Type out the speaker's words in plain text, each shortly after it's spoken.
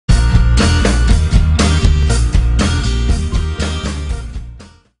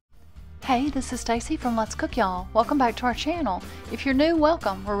Hey, this is Stacy from Let's Cook Y'all. Welcome back to our channel. If you're new,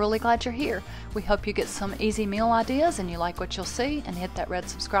 welcome. We're really glad you're here. We hope you get some easy meal ideas and you like what you'll see, and hit that red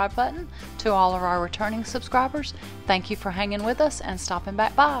subscribe button. To all of our returning subscribers, thank you for hanging with us and stopping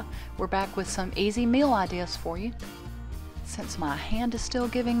back by. We're back with some easy meal ideas for you. Since my hand is still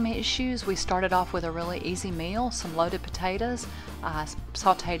giving me issues, we started off with a really easy meal, some loaded potatoes. I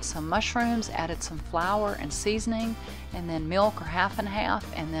sauteed some mushrooms, added some flour and seasoning, and then milk or half and half,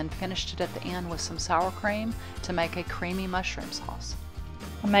 and then finished it at the end with some sour cream to make a creamy mushroom sauce.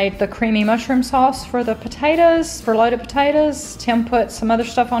 I made the creamy mushroom sauce for the potatoes, for loaded potatoes. Tim put some other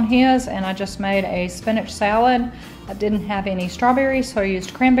stuff on his, and I just made a spinach salad. I didn't have any strawberries, so I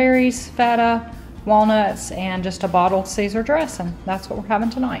used cranberries, feta, walnuts, and just a bottled Caesar dressing. That's what we're having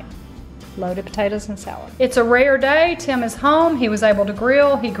tonight. Loaded potatoes and salad. It's a rare day. Tim is home. He was able to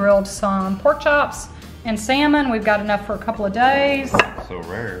grill. He grilled some pork chops and salmon. We've got enough for a couple of days. So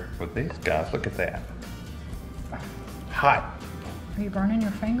rare with these guys. Look at that. Hot. Are you burning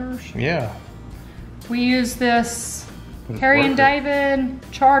your fingers? Yeah. We use this Harry and David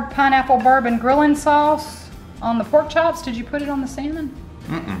charred pineapple bourbon grilling sauce on the pork chops. Did you put it on the salmon?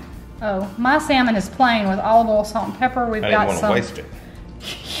 Mm-mm. Oh, my salmon is plain with olive oil, salt, and pepper. We've got some. I didn't want to waste it.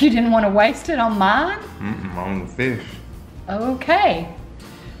 You didn't want to waste it on mine? Mm-mm, on the fish. Okay.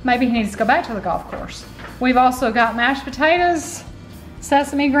 Maybe he needs to go back to the golf course. We've also got mashed potatoes,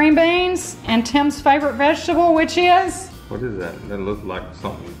 sesame green beans, and Tim's favorite vegetable, which is? What is that? That looks like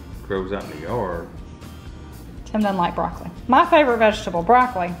something grows out in the yard. Tim doesn't like broccoli. My favorite vegetable,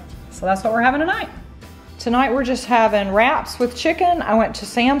 broccoli. So that's what we're having tonight. Tonight we're just having wraps with chicken. I went to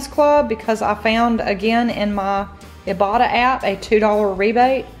Sam's Club because I found again in my Ibotta app a $2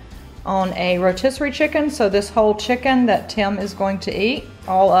 rebate on a rotisserie chicken. So this whole chicken that Tim is going to eat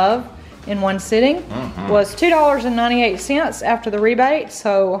all of in one sitting was $2.98 after the rebate.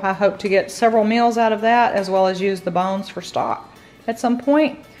 So I hope to get several meals out of that, as well as use the bones for stock at some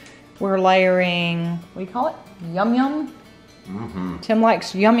point. We're layering, what do you call it? Yum Yum. Tim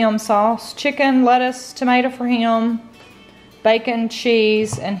likes Yum Yum sauce, chicken, lettuce, tomato for him, bacon,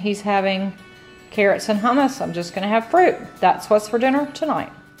 cheese, and he's having carrots and hummus. I'm just gonna have fruit. That's what's for dinner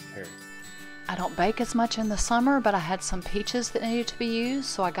tonight. I don't bake as much in the summer, but I had some peaches that needed to be used,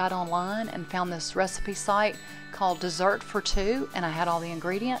 so I got online and found this recipe site called Dessert for Two, and I had all the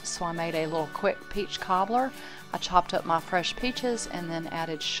ingredients, so I made a little quick peach cobbler. I chopped up my fresh peaches and then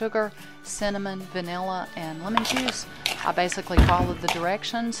added sugar, cinnamon, vanilla, and lemon juice. I basically followed the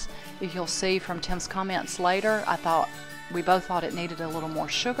directions. If you'll see from Tim's comments later, we both thought it needed a little more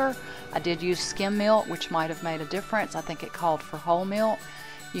sugar. I did use skim milk, which might have made a difference. I think it called for whole milk.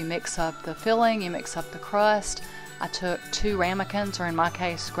 You mix up the filling, you mix up the crust. I took 2 ramekins, or in my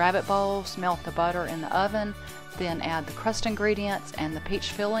case, Grab-It bowls, melt the butter in the oven, then add the crust ingredients and the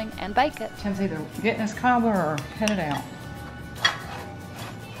peach filling and bake it. Tim's either getting his cobbler or headed out.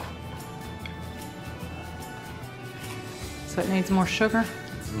 So it needs more sugar?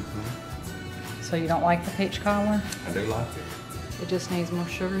 So you don't like the peach cobbler? I do like it. It just needs more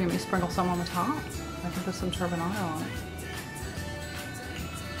sugar. You want me to sprinkle some on the top? I can put some turbinado on it.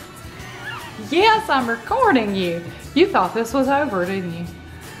 Yes, I'm recording you. You thought this was over, didn't you?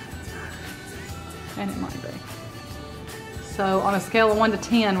 And it might be. So on a scale of 1 to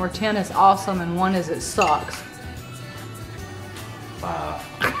 10, where 10 is awesome and 1 is it sucks. 5.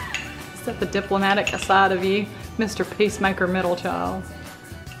 Is that the diplomatic side of you, Mr. Peacemaker Middle Child?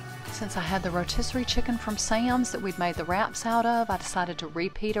 Since I had the rotisserie chicken from Sam's that we'd made the wraps out of, I decided to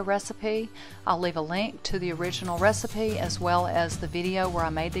repeat a recipe. I'll leave a link to the original recipe, as well as the video where I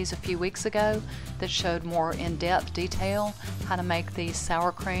made these a few weeks ago that showed more in-depth detail how to make these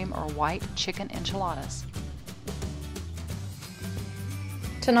sour cream or white chicken enchiladas.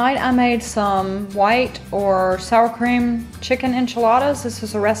 Tonight I made some white or sour cream chicken enchiladas. This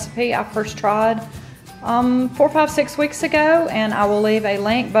is a recipe I first tried 4, 5, 6 weeks ago, and I will leave a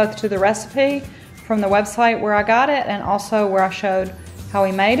link both to the recipe from the website where I got it and also where I showed how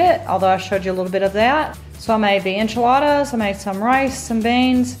we made it, although I showed you a little bit of that. So I made the enchiladas, I made some rice, some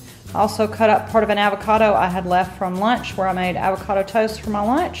beans. I also cut up part of an avocado I had left from lunch, where I made avocado toast for my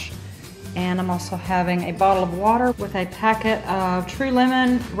lunch. And I'm also having a bottle of water with a packet of True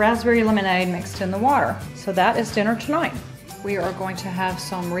Lemon raspberry lemonade mixed in the water. So that is dinner tonight. We are going to have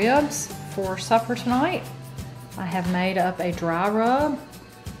some ribs for supper tonight. I have made up a dry rub,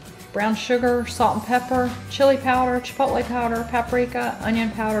 brown sugar, salt and pepper, chili powder, chipotle powder, paprika,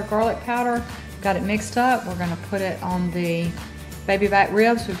 onion powder, garlic powder. Got it mixed up. We're gonna put it on the baby back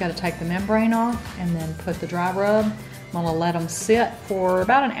ribs. We've got to take the membrane off and then put the dry rub I'm gonna let them sit for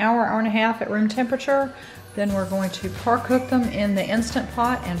about an hour, hour and a half at room temperature. Then we're going to par cook them in the Instant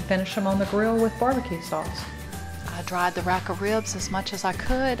Pot and finish them on the grill with barbecue sauce. I dried the rack of ribs as much as I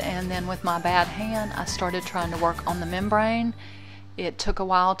could, and then with my bad hand, I started trying to work on the membrane. It took a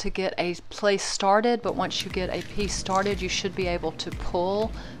while to get a place started, but once you get a piece started, you should be able to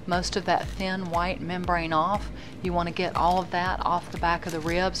pull most of that thin white membrane off. You want to get all of that off the back of the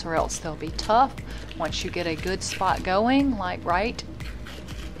ribs or else they'll be tough. Once you get a good spot going, like right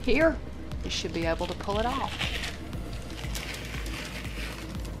here, you should be able to pull it off.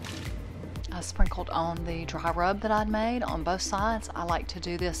 I sprinkled on the dry rub that I'd made on both sides. I like to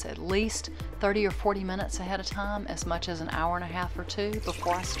do this at least 30 or 40 minutes ahead of time, as much as an hour and a half or two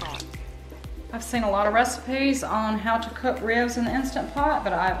before I start. I've seen a lot of recipes on how to cook ribs in the Instant Pot,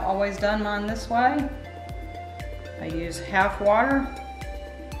 but I've always done mine this way. I use half water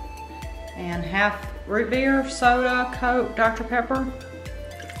and half root beer, soda, Coke, Dr. Pepper.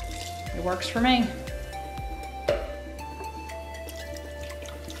 It works for me.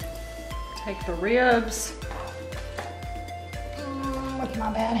 Take the ribs with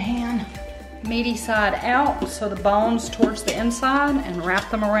my bad hand, meaty side out, so the bones towards the inside, and wrap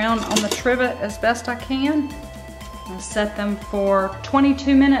them around on the trivet as best I can. And set them for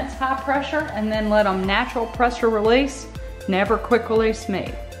 22 minutes high pressure, and then let them natural pressure release, never quick release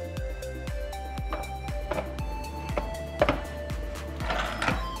meat.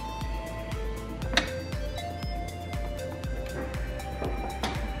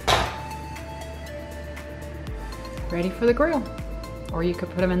 Ready for the grill. Or you could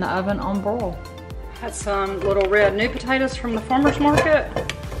put them in the oven on broil. Had some little red new potatoes from the farmer's market.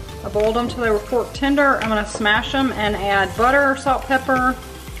 I boiled them till they were fork tender. I'm gonna smash them and add butter, salt, pepper,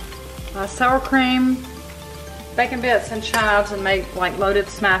 sour cream, bacon bits, and chives, and make like loaded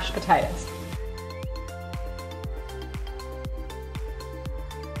smashed potatoes.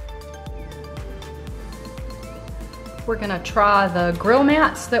 We're gonna try the grill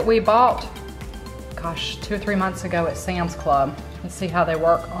mats that we bought, gosh, 2 or 3 months ago at Sam's Club. Let's see how they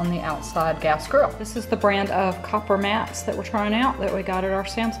work on the outside gas grill. This is the brand of copper mats that we're trying out that we got at our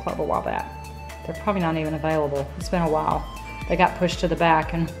Sam's Club a while back. They're probably not even available. It's been a while. They got pushed to the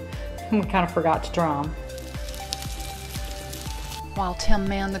back and we kind of forgot to dry them. While Tim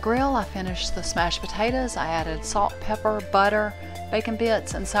manned the grill, I finished the smashed potatoes. I added salt, pepper, butter, bacon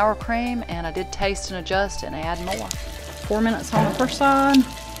bits, and sour cream, and I did taste and adjust and add more. 4 minutes on the first side.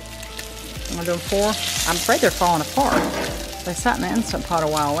 I'm gonna do them 4. I'm afraid they're falling apart. They sat in the Instant Pot a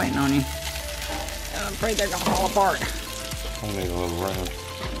while waiting on you. I'm afraid they're gonna fall apart. I need a little room.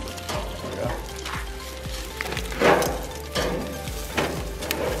 Yeah.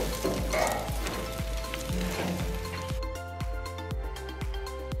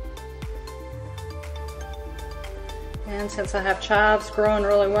 And since I have chives growing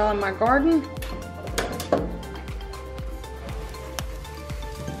really well in my garden,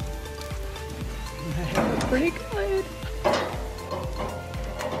 pretty good.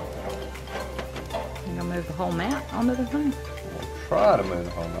 I'm gonna move the whole mat onto the thing. I'll try to move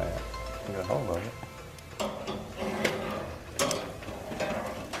the whole mat. Get a hold of it.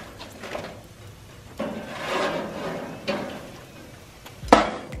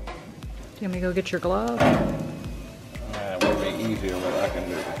 Do you want me to go get your glove? It would be easier, but I can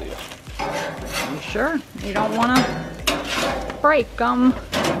do it with this. You sure? You don't want to break them?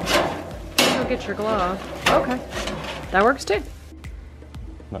 Go get your glove. Okay, that works too.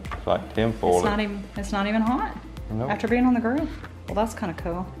 Looks like Tim foiled it. It's not even hot. Nope. After being on the grill. Well, that's kind of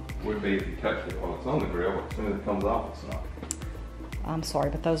cool. Would be if you touched it while it's on the grill, but as soon as it comes off, it's not. I'm sorry,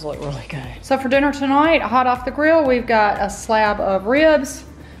 but those look really good. So for dinner tonight, hot off the grill, we've got a slab of ribs,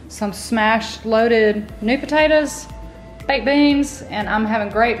 some smashed loaded new potatoes, baked beans, and I'm having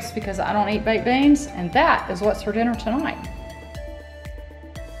grapes because I don't eat baked beans, and that is what's for dinner tonight.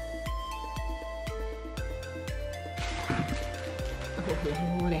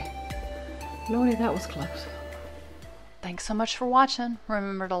 Lordy, that was close. Thanks so much for watching.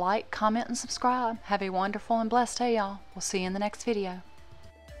 Remember to like, comment, and subscribe. Have a wonderful and blessed day, y'all. We'll see you in the next video.